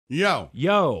Yo.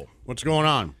 Yo. What's going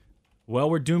on? Well,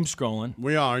 we're doom scrolling.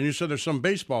 We are. And you said there's some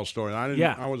baseball story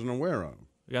I wasn't aware of.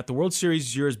 We got the World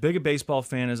Series. You're as big a baseball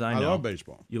fan as I know. I love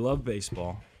baseball. You love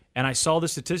baseball. And I saw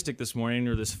this statistic this morning,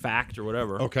 or this fact, or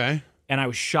whatever. Okay. And I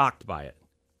was shocked by it.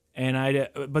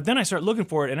 But then I start looking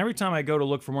for it, and every time I go to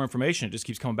look for more information, it just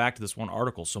keeps coming back to this one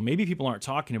article. So maybe people aren't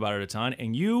talking about it a ton,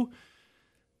 and you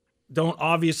don't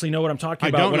obviously know what I'm talking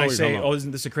about when I say, oh,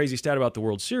 isn't this a crazy stat about the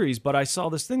World Series? But I saw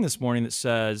this thing this morning that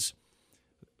says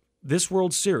this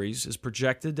World Series is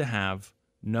projected to have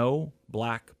no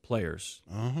black players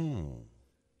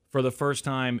for the first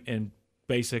time in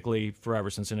basically forever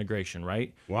since integration,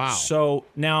 right? Wow. So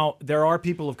now there are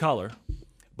people of color,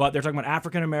 but they're talking about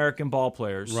African-American ball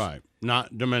players. Right.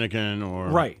 Not Dominican or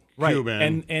Cuban.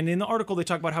 Cuban. And in the article, they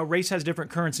talk about how race has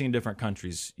different currency in different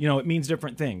countries. You know, it means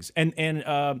different things.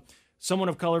 And someone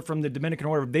of color from the Dominican or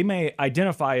whatever, they may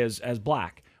identify as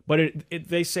black, but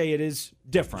they say it is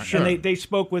different. Sure. And they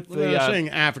spoke with they're saying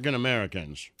African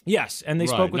Americans. Yes, and they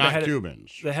spoke with not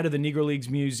Cubans. the head of the Negro Leagues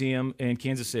Museum in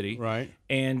Kansas City. Right.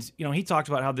 And, you know, he talked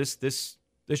about how this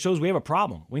shows we have a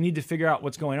problem. We need to figure out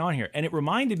what's going on here. And it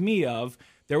reminded me of,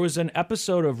 there was an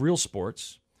episode of Real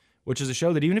Sports, which is a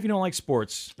show that even if you don't like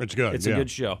sports, it's good. It's a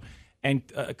good show. And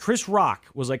Chris Rock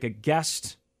was like a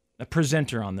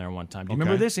presenter on there one time. Do you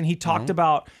remember this? And he talked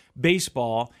about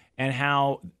baseball and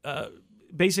how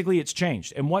basically it's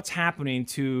changed and what's happening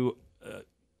to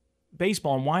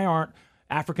baseball and why aren't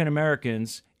African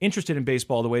Americans interested in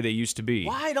baseball the way they used to be.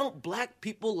 Why don't black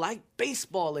people like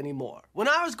baseball anymore? When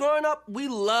I was growing up, we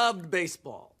loved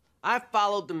baseball. I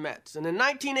followed the Mets, and in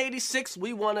 1986,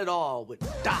 we won it all with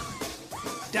Doc,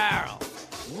 Darryl,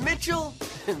 Mitchell,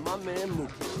 and my man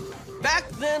Mookie. Back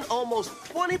then, almost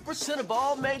 20% of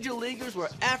all major leaguers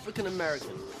were African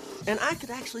American, and I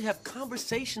could actually have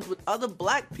conversations with other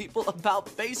black people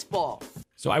about baseball.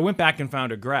 So I went back and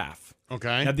found a graph.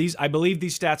 Okay. Now I believe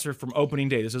these stats are from opening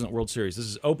day. This isn't World Series. This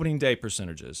is opening day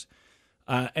percentages.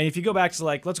 And if you go back to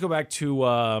let's go back to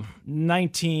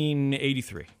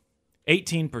 1983,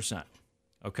 18%.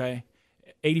 Okay,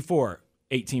 84,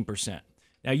 18%.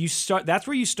 Now that's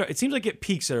where you start. It seems like it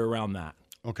peaks at around that.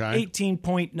 Okay.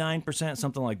 18.9%,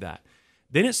 something like that.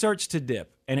 Then it starts to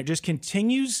dip, and it just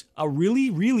continues a really,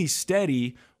 really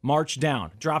steady march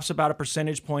down. Drops about a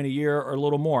percentage point a year or a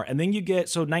little more. And then you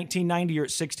get, 1990, you're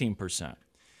at 16%.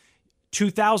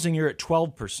 2000, you're at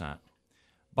 12%.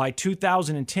 By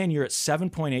 2010, you're at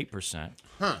 7.8%.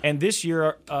 And this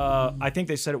year, I think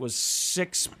they said it was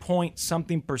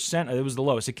 6-point-something%. It was the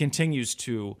lowest. It continues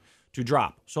to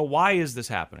drop. So why is this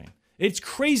happening? It's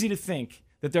crazy to think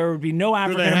that there would be no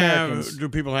African Americans. Do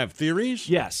people have theories?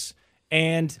 Yes.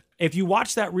 And if you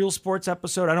watch that Real Sports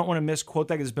episode, I don't want to misquote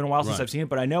that because it's been a while since I've seen it,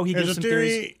 but I know he gives some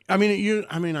theories.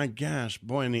 I guess,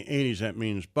 boy, in the 80s that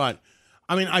means, but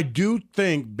I do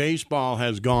think baseball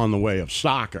has gone the way of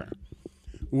soccer,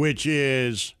 which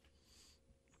is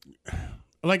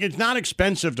like it's not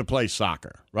expensive to play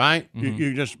soccer, right? Mm-hmm.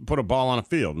 You just put a ball on a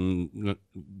field and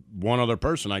one other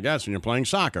person, I guess, and you're playing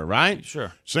soccer, right?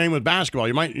 Sure. Same with basketball.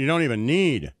 You don't even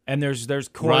need. And there's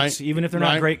courts, right? Even if they're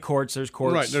not great courts, there's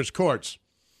courts. Right, there's courts.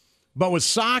 But with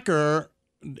soccer,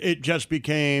 it just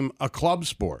became a club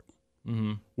sport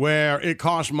where it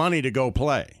costs money to go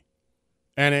play.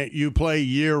 And you play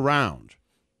year-round.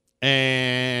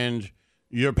 And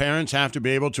your parents have to be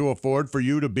able to afford for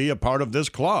you to be a part of this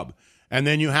club. And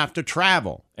then you have to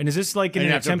travel. And is this like an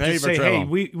attempt to say, hey,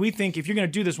 we think if you're going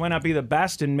to do this, why not be the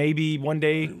best? And maybe one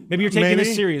day, maybe you're taking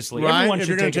this seriously. Right? Everyone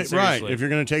should take it seriously. Right, if you're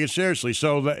going to take it seriously.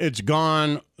 So it's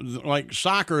gone, like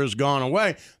soccer has gone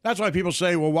away. That's why people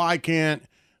say, well, why can't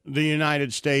the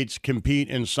United States compete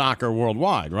in soccer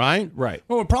worldwide, right? Right.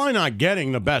 Well, we're probably not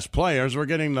getting the best players. We're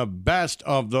getting the best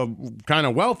of the kind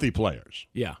of wealthy players.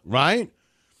 Yeah. Right?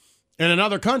 And in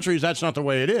other countries, that's not the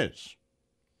way it is.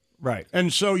 Right.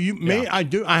 And so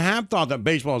I have thought that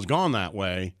baseball has gone that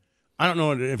way. I don't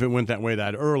know if it went that way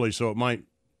that early, so it might,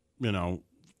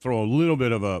 throw a little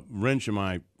bit of a wrench in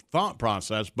my thought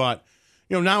process. But,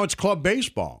 now it's club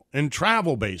baseball and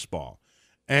travel baseball.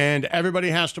 And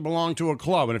everybody has to belong to a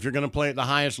club. And if you're going to play at the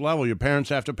highest level, your parents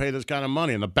have to pay this kind of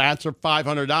money. And the bats are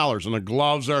 $500 and the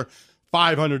gloves are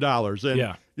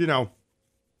 $500. And,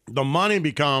 the money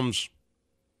becomes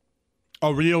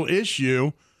a real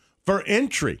issue for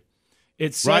entry.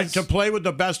 It's right to play with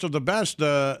the best of the best.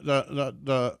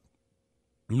 The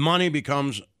money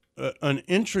becomes an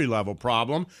entry level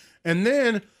problem, and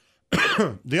then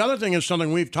the other thing is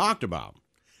something we've talked about.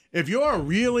 If you're a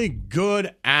really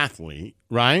good athlete,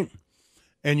 right,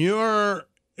 and you're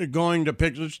going to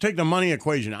pick, let's take the money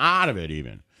equation out of it,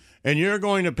 even, and you're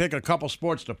going to pick a couple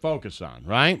sports to focus on,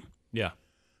 right? Yeah.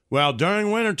 Well, during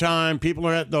wintertime, people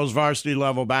are at those varsity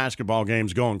level basketball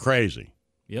games going crazy,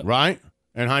 Yep. right?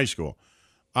 In high school.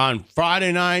 On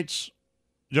Friday nights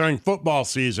during football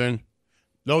season,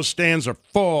 those stands are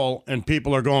full and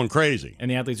people are going crazy.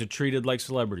 And the athletes are treated like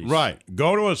celebrities. Right.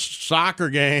 Go to a soccer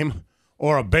game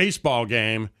or a baseball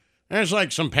game, and there's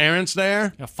like some parents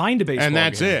there, Now find a baseball and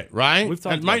that's game. it, right? We've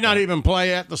talked And might about not that. even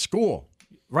play at the school.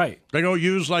 Right. They go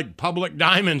use like public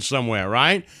diamonds somewhere,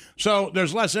 right? So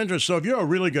there's less interest. So if you're a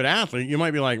really good athlete, you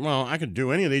might be like, well, I could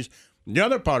do any of these. The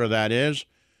other part of that is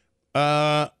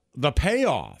the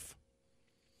payoff.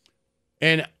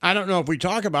 And I don't know if we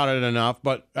talk about it enough,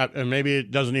 but and maybe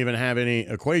it doesn't even have any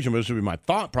equation, but this would be my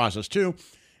thought process too.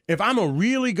 If I'm a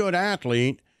really good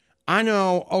athlete, I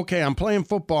know, okay, I'm playing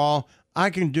football.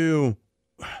 I can do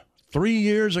 3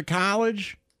 years of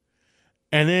college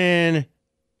and then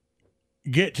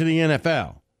get to the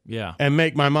NFL Yeah. and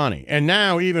make my money. And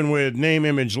now, even with name,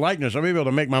 image, likeness, I'll be able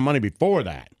to make my money before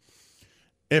that.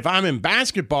 If I'm in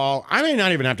basketball, I may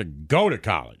not even have to go to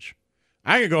college.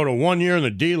 I could go to 1 year in the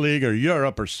D League or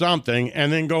Europe or something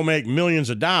and then go make millions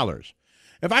of dollars.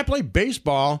 If I play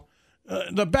baseball,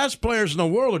 the best players in the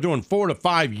world are doing 4 to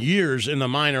 5 years in the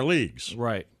minor leagues.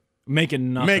 Right.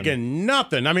 Making nothing. Making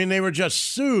nothing. I mean, they were just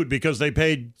sued because they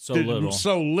paid So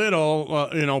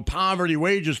little. Poverty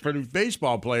wages for these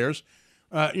baseball players.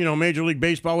 Major League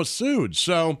Baseball was sued.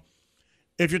 So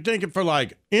if you're thinking for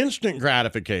like instant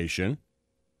gratification,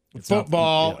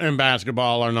 football and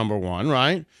basketball are number one,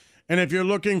 right? And if you're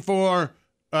looking for,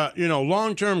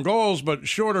 long-term goals but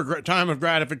shorter time of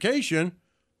gratification,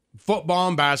 football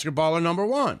and basketball are number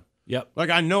one. Yep. Like,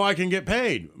 I know I can get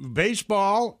paid.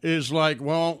 Baseball is like,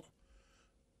 well,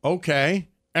 okay.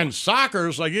 And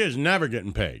soccer's like, it is never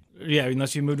getting paid. Yeah,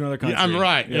 unless you move to another country. I'm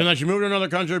right. Yep. Unless you move to another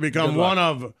country, become Good luck. one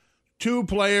of 2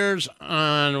 players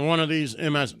on one of these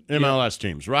MLS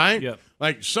teams, right? Yep.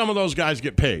 Like, some of those guys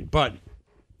get paid. But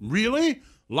really?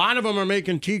 A lot of them are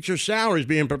making teacher salaries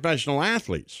being professional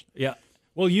athletes. Yeah.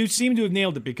 Well, you seem to have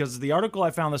nailed it because the article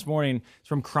I found this morning is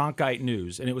from Cronkite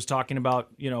News, and it was talking about,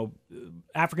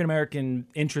 African-American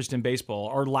interest in baseball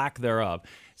or lack thereof.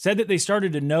 Said that they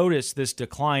started to notice this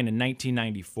decline in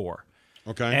 1994.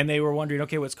 Okay. And they were wondering,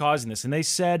 okay, what's causing this? And they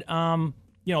said,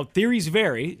 theories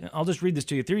vary. I'll just read this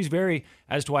to you. Theories vary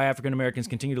as to why African Americans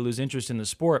continue to lose interest in the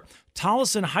sport.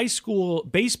 Tolleson High School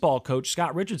baseball coach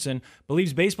Scott Richardson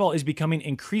believes baseball is becoming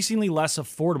increasingly less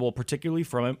affordable, particularly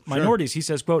from minorities. He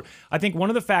says, quote, I think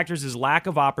one of the factors is lack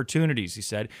of opportunities, he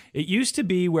said. It used to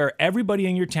be where everybody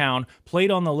in your town played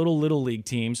on the little league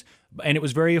teams, and it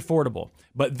was very affordable.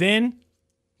 But then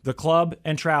the club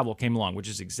and travel came along, which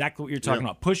is exactly what you're talking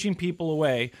about, pushing people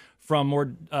away from more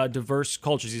diverse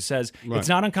cultures. He says, It's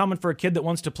not uncommon for a kid that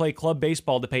wants to play club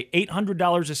baseball to pay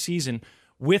 $800 a season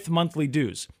with monthly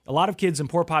dues. A lot of kids in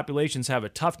poor populations have a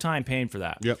tough time paying for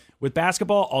that. Yep. With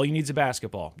basketball, all you need is a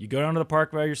basketball. You go down to the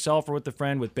park by yourself or with a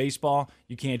friend. With baseball,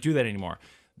 you can't do that anymore.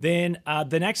 Then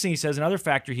the next thing he says, another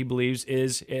factor he believes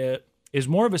is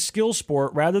more of a skill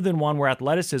sport rather than one where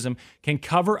athleticism can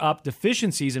cover up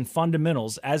deficiencies in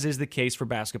fundamentals, as is the case for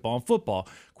basketball and football.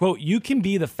 Quote, you can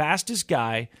be the fastest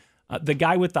guy, the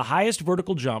guy with the highest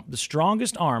vertical jump, the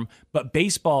strongest arm, but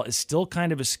baseball is still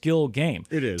kind of a skill game.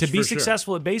 It is, To be for sure.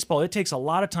 successful at baseball, it takes a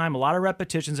lot of time, a lot of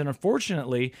repetitions, and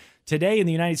unfortunately, today in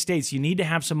the United States, you need to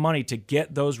have some money to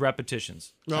get those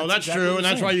repetitions. No, that's exactly true, what and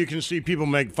he's that's why saying. you can see people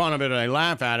make fun of it and they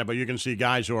laugh at it, but you can see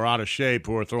guys who are out of shape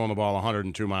who are throwing the ball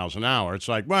 102 miles an hour. It's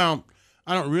like, well,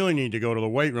 I don't really need to go to the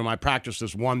weight room. I practice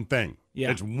this one thing.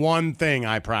 Yeah. It's one thing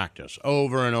I practice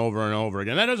over and over and over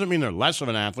again. That doesn't mean they're less of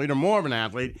an athlete or more of an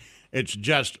athlete. It's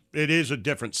just, it is a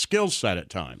different skill set at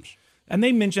times. And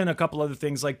they mention a couple other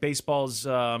things like baseball's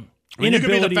I mean, you could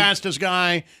be inability. the fastest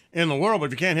guy in the world, but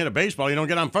if you can't hit a baseball, you don't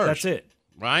get on first. That's it.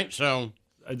 Right? So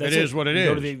That's it is what it you is.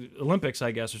 Go to the Olympics,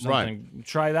 I guess, or Right. something.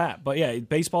 Try that. But yeah,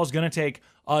 baseball is going to take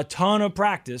a ton of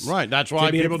practice. Right. That's to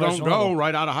why be at a people don't professional go level.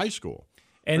 right out of high school.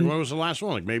 And- Like, when was the last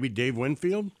one? Like maybe Dave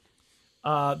Winfield?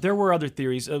 There were other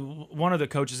theories. One of the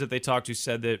coaches that they talked to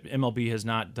said that MLB has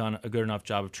not done a good enough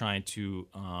job of trying to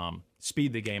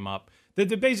speed the game up.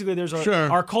 That basically,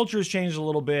 our culture has changed a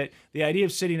little bit. The idea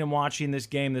of sitting and watching this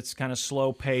game that's kind of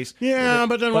slow paced. Yeah,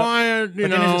 but then why are, but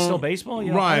then is it still baseball?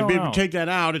 You know, I right. don't know. Take that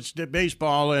out. It's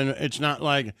baseball, and it's not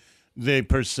like the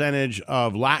percentage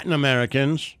of Latin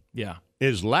Americans Yeah.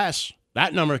 is less.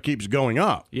 That number keeps going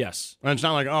up. Yes. And it's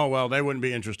not like, oh, well, they wouldn't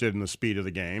be interested in the speed of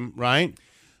the game, right?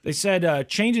 They said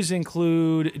changes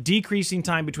include decreasing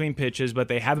time between pitches, but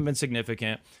they haven't been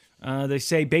significant. They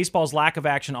say baseball's lack of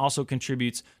action also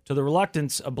contributes to the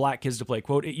reluctance of black kids to play.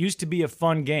 Quote, it used to be a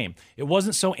fun game. It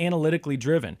wasn't so analytically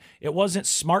driven. It wasn't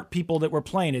smart people that were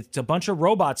playing. It's a bunch of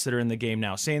robots that are in the game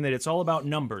now, saying that it's all about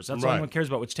numbers. That's all anyone cares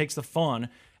about, which takes the fun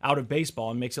out of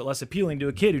baseball and makes it less appealing to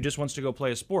a kid who just wants to go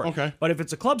play a sport. Okay. But if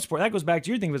it's a club sport, that goes back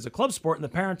to your thing. If it's a club sport and the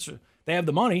parents, they have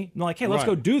the money, and they're like, hey, let's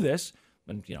go do this.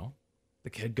 And, the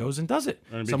kid goes and does it.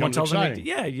 And Someone tells exciting.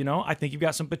 him, I think you've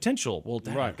got some potential. Well,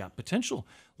 Dad, I've got potential.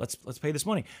 Let's pay this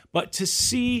money. But to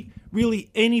see really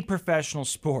any professional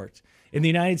sport in the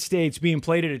United States being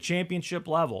played at a championship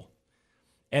level,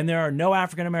 and there are no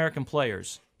African American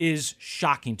players, is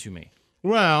shocking to me.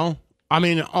 Well,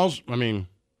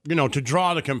 to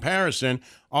draw the comparison,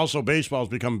 also baseball's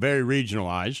become very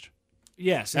regionalized.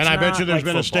 Yes, and I bet you there's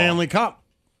been a Stanley Cup.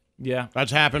 Yeah.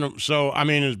 That's happened. So,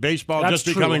 is baseball That's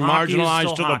just becoming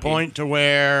marginalized to hockey. the point to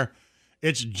where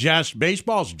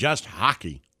baseball's just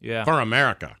hockey for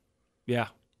America? Yeah.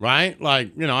 Right?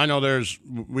 Like, I know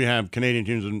we have Canadian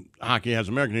teams and hockey has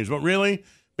American teams, but really,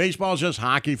 baseball's just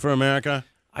hockey for America?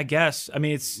 I guess.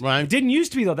 It right. didn't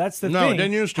used to be, though. That's the thing. No, it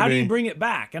didn't used to How be. do you bring it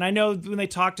back? And I know when they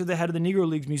talked to the head of the Negro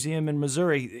Leagues Museum in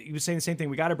Missouri, he was saying the same thing.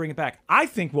 We got to bring it back. I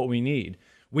think what we need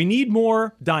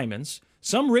more diamonds.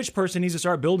 Some rich person needs to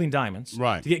start building diamonds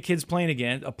to get kids playing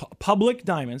again, public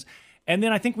diamonds. And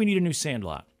then I think we need a new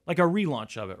Sandlot, like a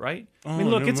relaunch of it, right?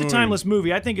 Look, it's a timeless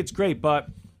movie. I think it's great, but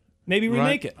maybe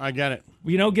remake it. I get it.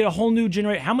 Get a whole new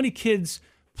generation. How many kids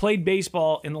played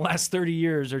baseball in the last 30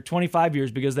 years or 25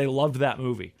 years because they loved that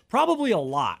movie? Probably a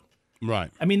lot. Right.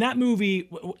 That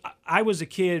movie, I was a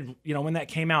kid, when that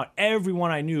came out, everyone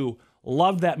I knew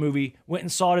loved that movie, went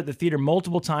and saw it at the theater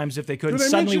multiple times if they could, and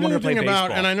suddenly wanted to play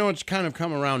baseball. And I know it's kind of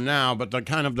come around now, but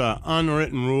the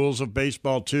unwritten rules of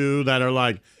baseball too that are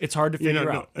like it's hard to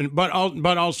figure out. But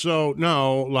also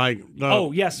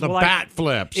the bat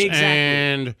flips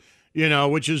exactly.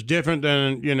 and which is different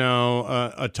than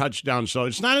a touchdown. So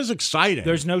it's not as exciting.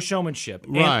 There's no showmanship.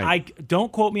 Right. And I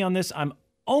don't quote me on this. I'm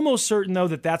almost certain, though,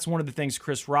 that's one of the things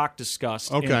Chris Rock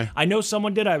discussed. Okay. And I know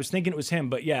someone did. I was thinking it was him.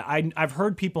 But, yeah, I've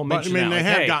heard people mention that. They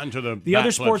have gotten to the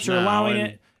other sports are allowing and...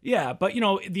 it. Yeah, but, the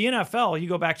NFL, you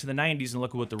go back to the 90s and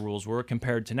look at what the rules were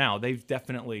compared to now. They've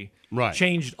definitely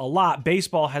changed a lot.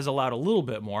 Baseball has allowed a little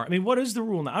bit more. What is the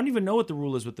rule now? I don't even know what the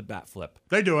rule is with the bat flip.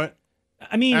 They do it.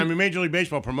 Major League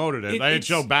Baseball promoted it. They'd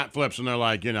show bat flips, and they're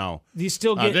like, you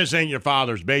still get this ain't your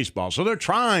father's baseball. So they're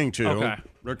trying to. Okay.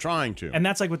 They're trying to. And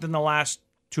that's like within the last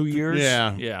 2 years?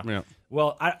 Yeah.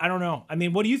 Well, I don't know.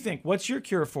 What do you think? What's your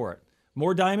cure for it?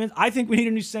 More diamonds? I think we need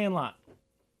a new Sandlot.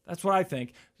 That's what I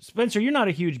think. Spencer, you're not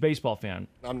a huge baseball fan.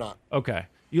 I'm not. Okay.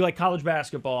 You like college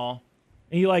basketball,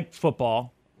 and you like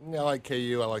football. I like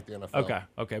KU. I like the NFL.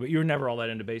 Okay. But you were never all that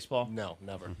into baseball? No,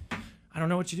 never. I don't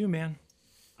know what you do, man.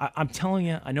 I'm telling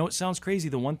you, I know it sounds crazy.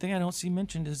 The one thing I don't see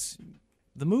mentioned is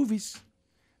the movies.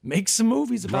 Make some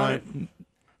movies about it.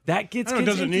 That gets kids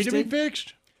does it need to be interested.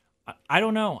 fixed? I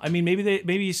don't know.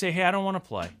 Maybe you say, hey, I don't want to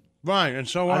play. Right, and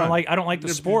so I don't like the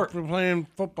sport. We're playing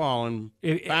football and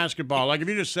basketball. Like if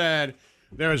you just said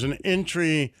there is an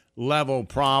entry level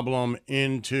problem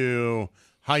into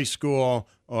high school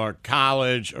or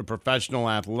college or professional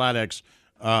athletics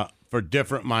for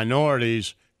different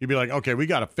minorities, you'd be like, okay, we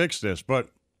got to fix this. But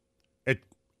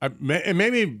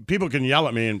maybe people can yell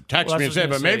at me and text me and say,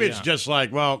 but maybe it's just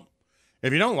like, well,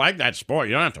 if you don't like that sport,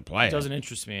 you don't have to play it. It doesn't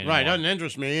interest me anymore. Right, it doesn't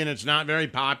interest me, and it's not very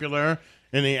popular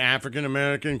in the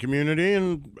African-American community,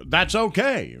 and that's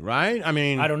okay, right? I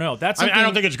don't know. I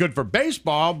don't think it's good for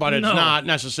baseball, but it's not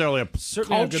necessarily a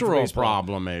cultural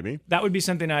problem, maybe. That would be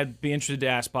something I'd be interested to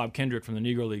ask Bob Kendrick from the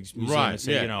Negro Leagues Museum right, and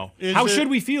say, how should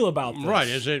we feel about this? Right,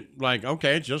 is it like,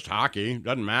 okay, it's just hockey,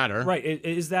 doesn't matter. Right,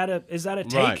 is that a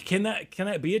take? Right. Can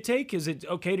that be a take? Is it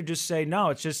okay to just say, no,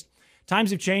 it's just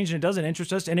times have changed and it doesn't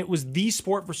interest us, and it was the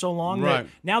sport for so long that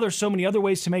now there's so many other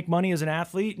ways to make money as an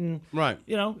athlete, and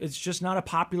it's just not a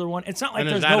popular one. It's not like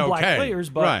there's no black players,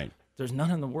 but there's none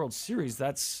in the World Series.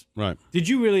 That's right. Did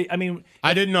you really?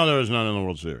 I didn't know there was none in the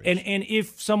World Series. And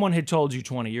if someone had told you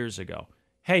 20 years ago,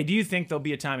 hey, do you think there'll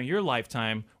be a time in your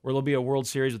lifetime where there'll be a World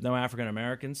Series with no African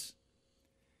Americans?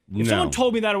 If someone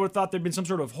told me that, I would have thought there'd been some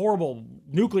sort of horrible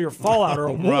nuclear fallout or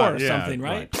a war or something,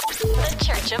 right? The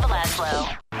Church of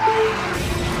Laszlo.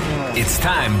 It's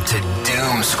time to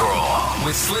doom scroll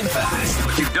with Slim Fast.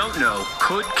 What you don't know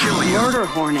could kill you. Murder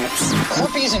hornets.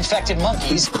 Herpes-infected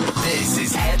monkeys. This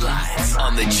is Headlines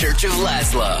on the Church of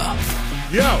Laszlo.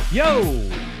 Yo!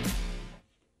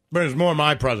 But it's more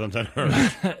my present than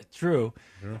hers. True.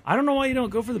 Yeah. I don't know why you don't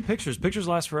go for the pictures. Pictures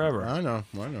last forever. I know.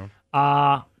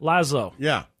 Laszlo.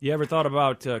 Yeah. You ever thought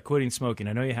about quitting smoking?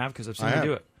 I know you have because I've seen you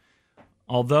do it.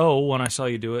 Although, when I saw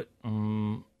you do it,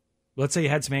 Let's say you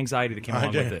had some anxiety that came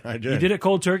along with it. I did. You did it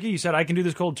cold turkey. You said, I can do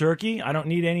this cold turkey. I don't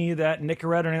need any of that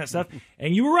Nicorette or any of that stuff.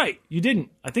 And you were right. You didn't.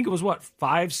 I think it was,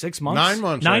 5, 6 months? 9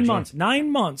 months. 9 actually. months.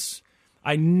 9 months.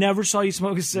 I never saw you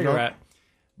smoke a cigarette. Nope.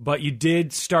 But you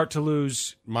did start to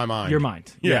lose My mind. your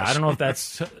mind. Yes. Yeah, I don't know if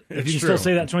that's if you can It's still true.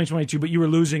 say that in 2022, but you were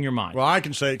losing your mind. Well, I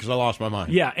can say it because I lost my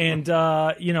mind. Yeah, and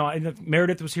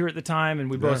Meredith was here at the time,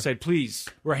 and we both said, "Please,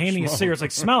 we're handing a cigarette. It's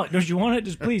like, smell it. Don't you want it?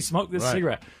 Just please smoke this Right.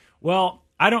 cigarette." Well,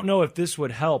 I don't know if this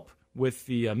would help with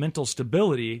the mental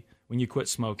stability when you quit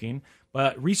smoking,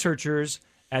 but researchers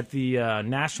at the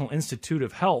National Institute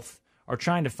of Health are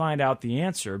trying to find out the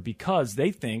answer because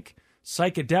they think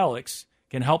psychedelics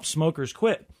can help smokers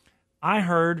quit. I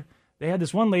heard they had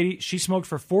this one lady, she smoked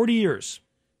for 40 years.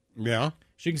 Yeah.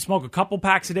 She can smoke a couple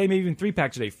packs a day, maybe even 3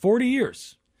 packs a day. 40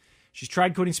 years. She's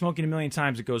tried quitting smoking a million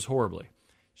times. It goes horribly.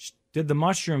 She did the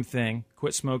mushroom thing,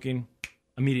 quit smoking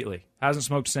immediately. Hasn't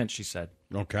smoked since, she said.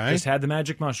 Okay. Just had the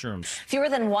magic mushrooms. Fewer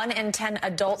than 1 in 10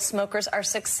 adult smokers are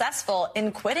successful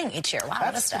in quitting each year. Wow,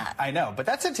 what a stat. I know, but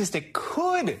that statistic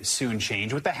could soon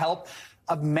change with the help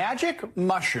of magic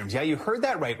mushrooms. Yeah, you heard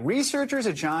that right. Researchers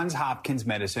at Johns Hopkins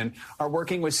Medicine are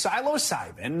working with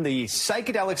psilocybin, the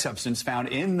psychedelic substance found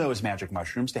in those magic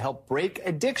mushrooms, to help break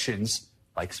addictions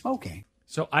like smoking.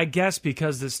 So I guess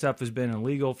because this stuff has been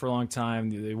illegal for a long time,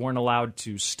 they weren't allowed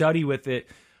to study with it.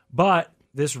 But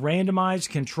this randomized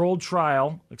controlled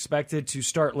trial, expected to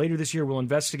start later this year, will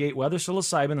investigate whether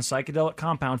psilocybin, the psychedelic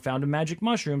compound found in magic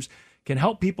mushrooms, can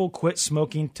help people quit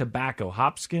smoking tobacco.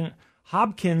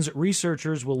 Hopkins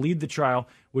researchers will lead the trial,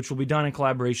 which will be done in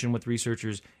collaboration with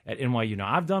researchers at NYU.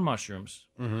 Now, I've done mushrooms.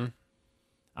 Mm-hmm.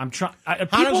 I'm trying.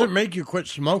 How does it make you quit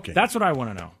smoking? That's what I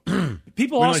want to know.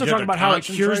 People When, also like, you talk have to about how it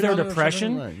cures concentrate their on it or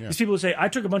depression. something? Right, yeah. These people who say, I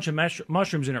took a bunch of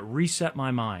mushrooms and it reset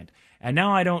my mind. And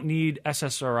now I don't need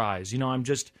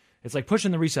SSRIs. It's like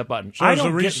pushing the reset button. So I is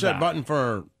don't the get reset that. button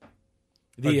for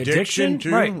The addiction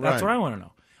too? Right, that's Right. what I want to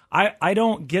know. I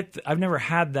don't get, I've never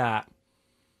had that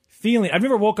feeling. I've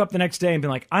never woke up the next day and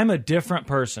been like, I'm a different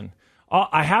person.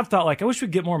 I have thought, like, I wish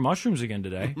we'd get more mushrooms again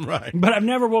today. Right. But I've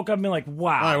never woke up and been like,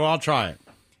 wow. All right, well, I'll try it.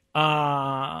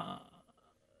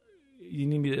 You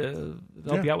need me to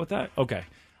help you out with that? Okay.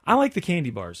 I like the candy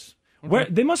bars. Where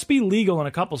they must be legal in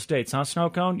a couple states, huh, Snow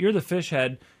Cone? You're the fish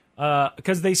head.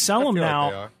 Because they sell them feel like now.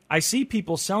 they are. I see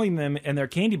people selling them in their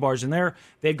candy bars, and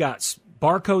they've got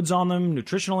barcodes on them,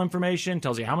 nutritional information,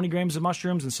 tells you how many grams of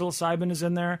mushrooms and psilocybin is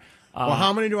in there. Well,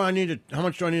 how much do I need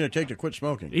to take to quit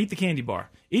smoking? Eat the candy bar.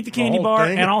 Eat the candy whole bar,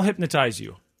 thing? and I'll hypnotize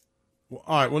you. Well,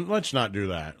 all right, well, let's not do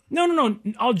that. No.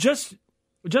 I'll just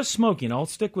smoking. I'll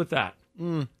stick with that.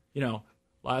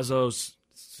 Lazo's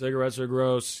cigarettes are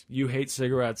gross. You hate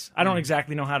cigarettes. I don't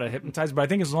exactly know how to hypnotize, but I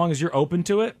think as long as you're open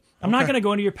to it, I'm not going to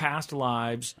go into your past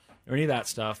lives or any of that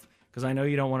stuff because I know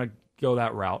you don't want to go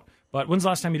that route. But when's the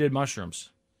last time you did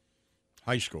mushrooms?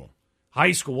 High school.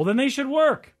 High school. Well, then they should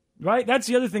work, right? That's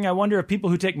the other thing. I wonder if people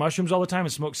who take mushrooms all the time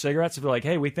and smoke cigarettes, if they're like,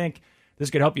 hey, we think this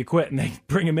could help you quit, and they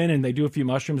bring them in and they do a few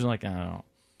mushrooms and like, I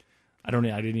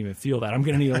didn't even feel that. I'm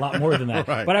going to need a lot more than that.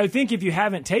 Right. But I think if you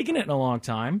haven't taken it in a long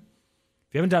time,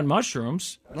 if you haven't done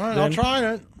mushrooms, All right, then, I'll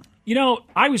try it.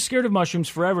 I was scared of mushrooms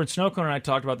forever, and Snowcone and I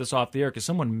talked about this off the air because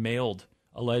someone mailed,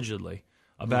 allegedly,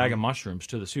 a bag of mushrooms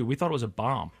to the zoo. We thought it was a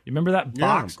bomb. You remember that box?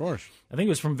 Yeah, of course. I think it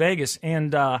was from Vegas,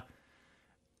 and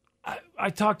I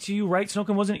talked to you, right,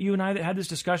 Snowcone? Wasn't it you and I that had this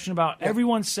discussion about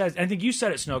everyone says, I think you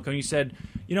said it, Snowcone, you said,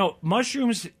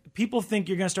 mushrooms, people think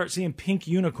you're going to start seeing pink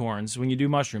unicorns when you do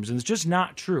mushrooms, and it's just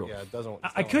not true. Yeah, it doesn't.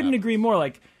 I couldn't agree more.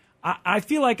 Like, I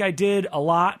feel like I did a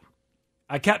lot.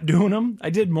 I kept doing them. I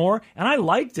did more, and I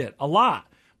liked it a lot.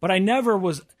 But I never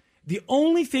was. The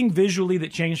only thing visually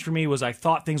that changed for me was I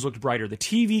thought things looked brighter. The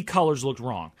TV colors looked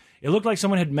wrong. It looked like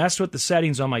someone had messed with the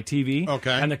settings on my TV,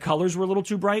 and the colors were a little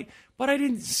too bright. But I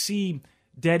didn't see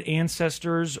dead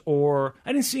ancestors or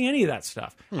I didn't see any of that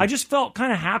stuff. I just felt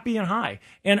kind of happy and high.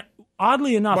 And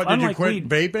oddly enough, But did you unlike quit weed,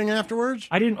 vaping afterwards?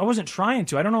 I wasn't trying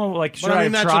to. I don't know. Like, should But I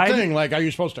mean, I that's have tried? the thing. Like, are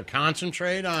you supposed to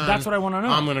concentrate on? That's what I want to know.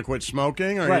 I'm going to quit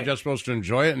smoking, or are Right. you just supposed to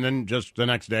enjoy it and then just the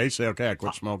next day say, "Okay, I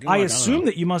quit smoking"? I Like, assume don't know.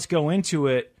 that you must go into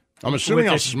it. I'm assuming with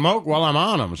I'll this- smoke while I'm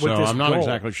on them, so with this I'm not goal.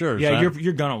 exactly sure. Is Yeah, that-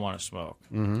 you're gonna want to smoke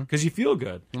because you feel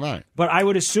good. Right. But I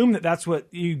would assume that that's what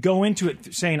you go into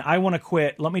it saying. I want to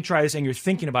quit. Let me try this, and you're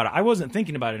thinking about it. I wasn't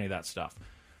thinking about any of that stuff.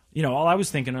 All I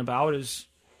was thinking about is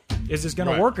this going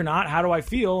Right. to work or not? How do I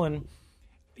feel? And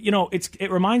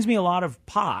it reminds me a lot of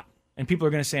pot. And people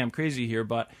are going to say I'm crazy here,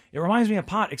 but it reminds me of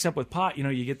pot. Except with pot,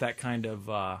 you get that kind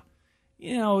of.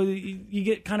 You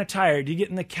get kind of tired. You get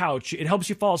in the couch. It helps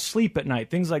you fall asleep at night.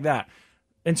 Things like that.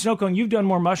 And Snowcone, you've done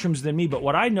more mushrooms than me, but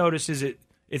what I noticed is it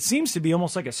seems to be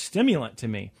almost like a stimulant to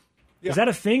me. Is that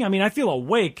a thing? I mean, I feel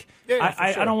awake. Yeah, for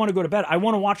I sure. don't want to go to bed. I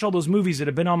want to watch all those movies that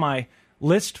have been on my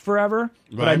list forever,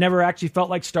 but I Right. never actually felt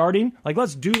like starting. Like,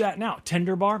 let's do that now.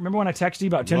 Tender Bar. Remember when I texted you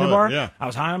about Tender Love it, Bar? yeah. I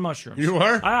was high on mushrooms. You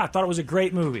were? I thought it was a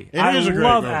great movie. It I is a great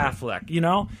love movie. Affleck. You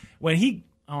know, when he,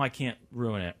 I can't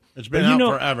ruin it. It's been But you out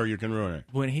know, forever. You can ruin it.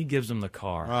 when he gives him the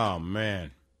car. Oh,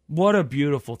 man. What a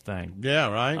beautiful thing. Yeah,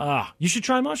 right? You should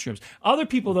try mushrooms. Other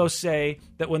people, though, say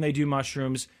that when they do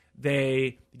mushrooms,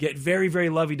 they get very, very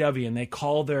lovey-dovey and they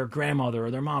call their grandmother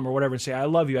or their mom or whatever and say, I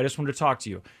love you. I just wanted to talk to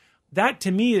you. That,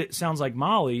 to me, it sounds like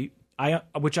Molly,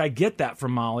 which I get that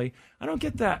from Molly. I don't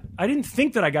get that. I didn't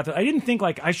think that I got that. I didn't think,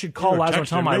 like, I should call You were Laszlo and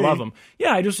tell him texting I me. love him.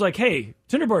 Yeah, I just like, hey,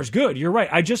 Tender Bar's good. You're right.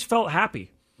 I just felt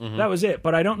happy. That was it.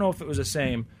 But I don't know if it was the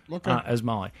same as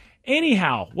Molly.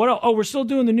 Anyhow, what else? Oh, we're still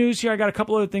doing the news here. I got a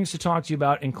couple other things to talk to you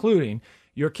about, including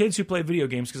your kids who play video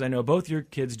games, because I know both your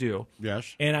kids do.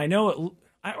 Yes. And I know,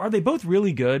 are they both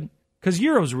really good? Because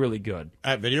Euro's really good.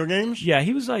 At video games? Yeah,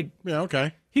 he was like, Yeah,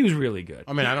 okay. he was really good.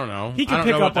 I mean, I don't know. He I could don't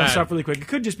pick know up what on that- stuff really quick. It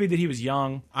could just be that he was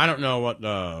young. I don't know what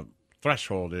the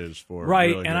threshold is for. Right,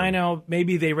 really and good. I know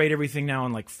maybe they rate everything now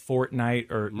in like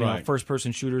Fortnite or Right.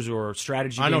 first-person shooters or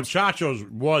strategy I know games. Chacho's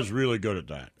was really good at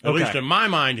that. At Okay. least in my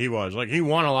mind, he was. Like, he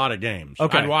won a lot of games.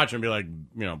 Okay. I'd watch him and be like,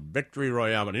 Victory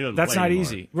Royale, but he doesn't That's play not anymore.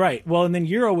 easy. Right. Well, and then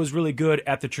Euro was really good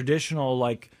at the traditional,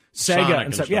 like, Sega Sonic and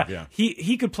and stuff. stuff, Yeah. yeah.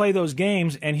 He could play those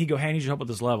games, and he'd go, hey, I need your help with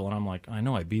this level. And I'm like, I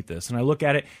know I beat this. And I look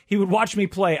at it. He would watch me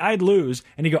play. I'd lose.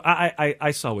 And he'd go,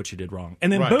 I saw what you did wrong.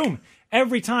 And then, Right. boom,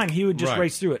 every time he would just Right.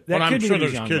 race through it. That But could I'm be sure that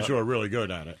he's there's young, kids though. who are really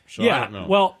good at it. So I Yeah, don't know.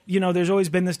 well, there's always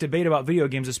been this debate about video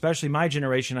games, especially my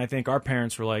generation. I think our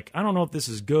parents were like, I don't know if this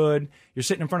is good. You're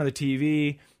sitting in front of the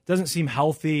TV. Doesn't seem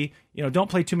healthy. Don't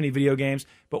play too many video games.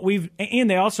 But and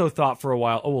they also thought for a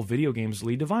while, oh, well, video games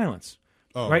lead to violence.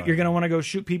 Right? You're going to want to go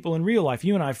shoot people in real life.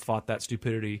 You and I have fought that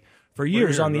stupidity for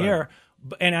years on the right. air.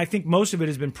 And I think most of it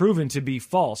has been proven to be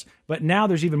false. But now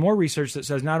there's even more research that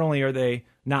says not only are they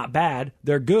not bad,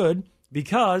 they're good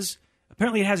because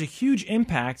apparently it has a huge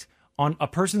impact on a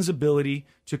person's ability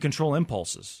to control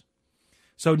impulses.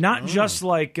 So not just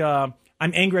like I'm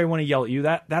angry, I want to yell at you.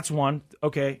 That's one.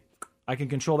 Okay, I can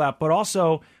control that. But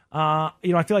also, I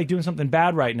feel like doing something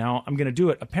bad right now. I'm going to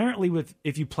do it. Apparently,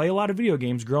 if you play a lot of video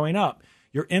games growing up,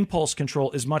 your impulse control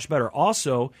is much better.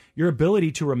 Also, your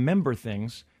ability to remember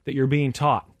things that you're being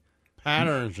taught.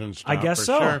 Patterns and stuff. I guess for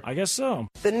so. Sure. I guess so.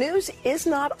 The news is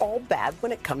not all bad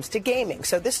when it comes to gaming.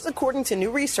 So this is according to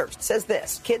new research. It says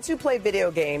this: kids who play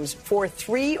video games for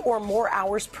 3 or more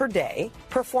hours per day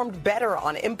performed better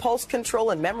on impulse control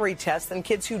and memory tests than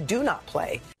kids who do not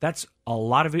play. That's a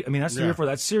lot of. That's 3 or 4.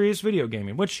 That's serious video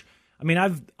gaming. Which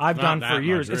I've done that for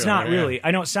years. much, It's really, not yeah. really. I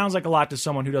know it sounds like a lot to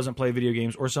someone who doesn't play video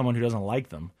games or someone who doesn't like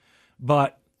them,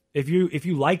 but if you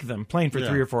like them playing for Yeah.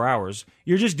 3 or 4 hours,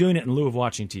 you're just doing it in lieu of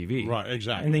watching TV. Right,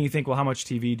 exactly. And then you think, well, how much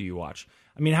TV do you watch?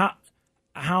 I mean,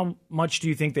 how much do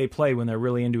you think they play when they're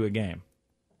really into a game?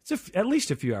 It's at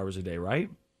least a few hours a day, right?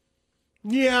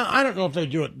 Yeah, I don't know if they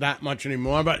do it that much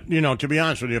anymore, but, to be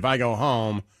honest with you, if I go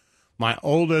home, my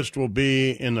oldest will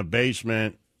be in the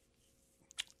basement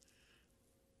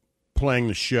playing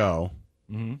the show,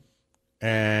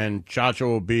 and Chacho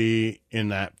will be in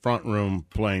that front room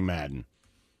playing Madden.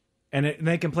 And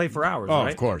they can play for hours, Oh,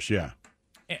 right? of course, yeah.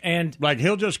 And Like,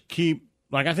 he'll just keep,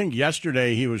 like, I think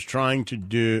yesterday he was trying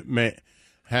to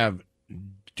have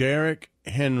Derrick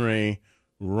Henry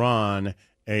run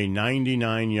a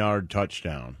 99-yard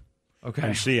touchdown. okay,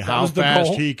 And see That how was the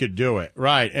fast goal? he could do it.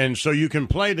 Right. And so you can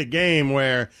play the game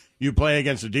where you play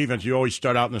against the defense, you always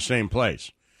start out in the same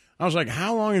place. I was like,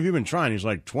 how long have you been trying? He's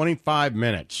like, 25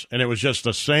 minutes. And it was just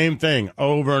the same thing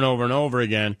over and over and over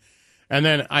again. And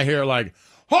then I hear like,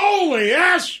 holy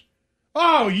S!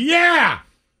 Oh, yeah!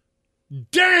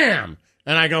 Damn!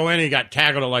 And I go in, he got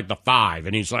tackled at like the 5.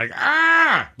 And he's like,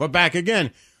 ah! But back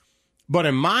again. But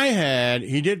in my head,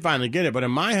 he did finally get it. But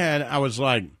in my head, I was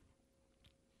like,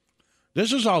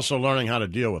 this is also learning how to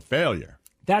deal with failure.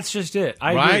 That's just it.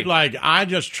 I Right? agree. Like, I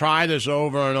just try this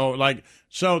over and over. Like,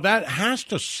 so that has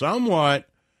to somewhat,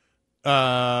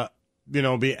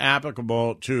 be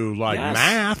applicable to, like, Yes.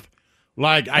 math.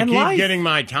 Like, I And keep life. getting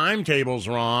my timetables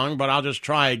wrong, but I'll just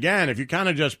try again. If you kind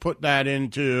of just put that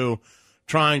into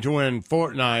trying to win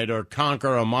Fortnite or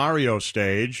conquer a Mario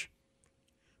stage,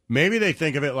 maybe they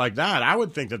think of it like that. I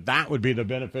would think that that would be the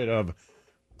benefit of,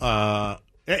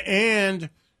 and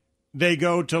they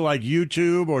go to like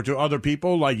YouTube or to other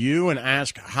people like you and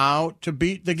ask how to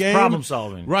beat the game. Problem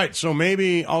solving. Right. So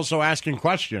maybe also asking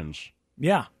questions.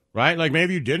 Yeah. Right? Like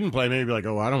maybe you didn't play, maybe like,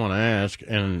 oh, I don't want to ask,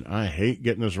 and I hate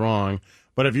getting this wrong.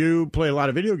 But if you play a lot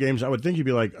of video games, I would think you'd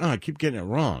be like, oh, I keep getting it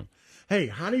wrong. Hey,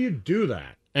 how do you do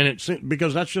that? And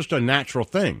because that's just a natural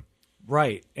thing.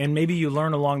 Right. And maybe you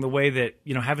learn along the way that,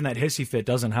 having that hissy fit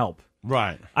doesn't help.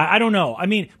 Right. I don't know. I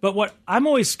mean, but what I'm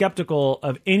always skeptical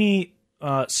of any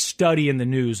study in the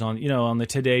news on the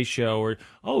Today Show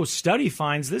or, study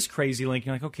finds this crazy link.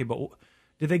 You're like, okay, but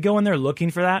did they go in there looking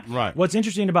for that? Right. What's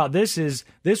interesting about this is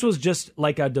this was just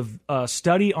like a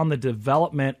study on the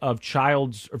development of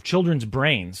children's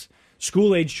brains,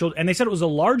 school-age children. And they said it was the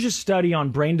largest study on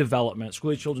brain development,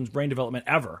 school-age children's brain development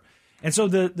ever. And so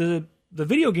the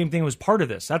video game thing was part of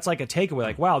this. That's like a takeaway.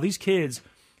 Like, wow, these kids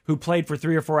who played for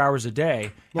 3 or 4 hours a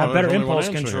day have better impulse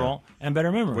control and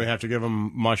better memory. We have to give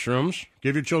them mushrooms.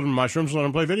 Give your children mushrooms and let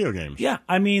them play video games. Yeah,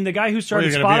 I mean, the guy who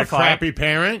started Spotify... Are you going to be a crappy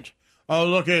parent? Oh,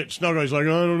 look at Snuggle. He's like, I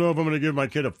don't know if I'm going to give my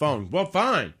kid a phone. Well,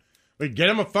 fine. But get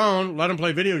him a phone, let him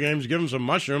play video games, give him some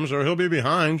mushrooms, or he'll be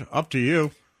behind. Up to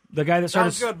you. The guy that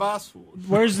started... Sounds good, boss.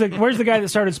 Where's the guy that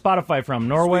started Spotify from?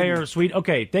 Norway or Sweden?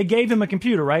 Okay, they gave him a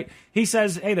computer, right? He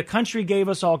says, hey, the country gave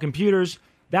us all computers.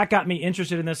 That got me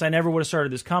interested in this. I never would have started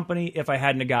this company if I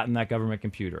hadn't have gotten that government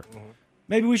computer. Mm-hmm.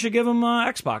 Maybe we should give them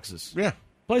Xboxes. Yeah.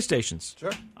 PlayStations.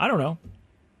 Sure. I don't know.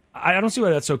 I don't see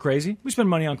why that's so crazy. We spend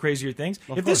money on crazier things.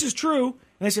 If this is true, and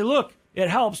they say, look, it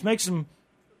helps, makes them,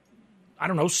 I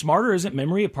don't know, smarter. Isn't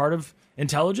memory a part of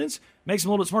intelligence? Makes them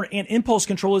a little bit smarter. And impulse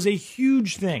control is a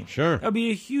huge thing. Sure. That would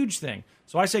be a huge thing.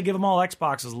 So I say give them all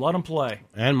Xboxes. Let them play.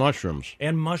 And mushrooms.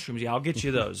 And mushrooms. Yeah, I'll get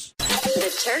you those.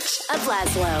 The Church of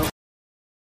Laszlo.